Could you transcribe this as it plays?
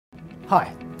Hi,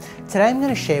 today I'm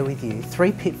going to share with you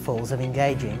 3 pitfalls of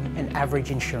engaging an average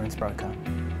insurance broker.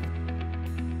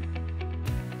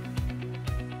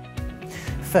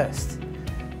 First,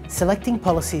 selecting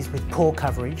policies with poor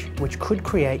coverage, which could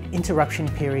create interruption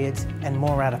periods and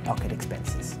more out-of-pocket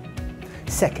expenses.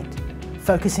 Second,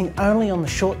 focusing only on the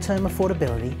short-term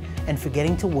affordability and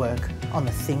forgetting to work on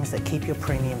the things that keep your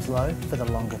premiums low for the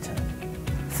longer term.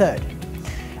 Third,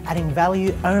 adding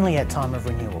value only at time of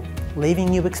renewal,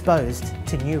 leaving you exposed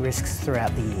to new risks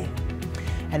throughout the year.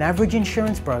 An average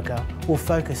insurance broker will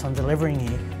focus on delivering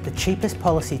you the cheapest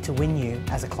policy to win you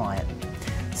as a client.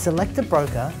 Select a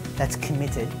broker that's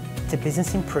committed to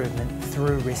business improvement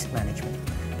through risk management,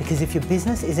 because if your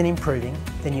business isn't improving,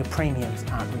 then your premiums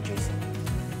aren't reducing.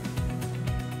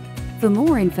 For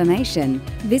more information,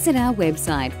 visit our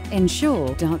website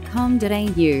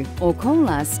ensure.com.au or call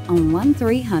us on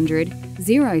 1300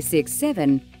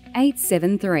 067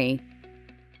 873.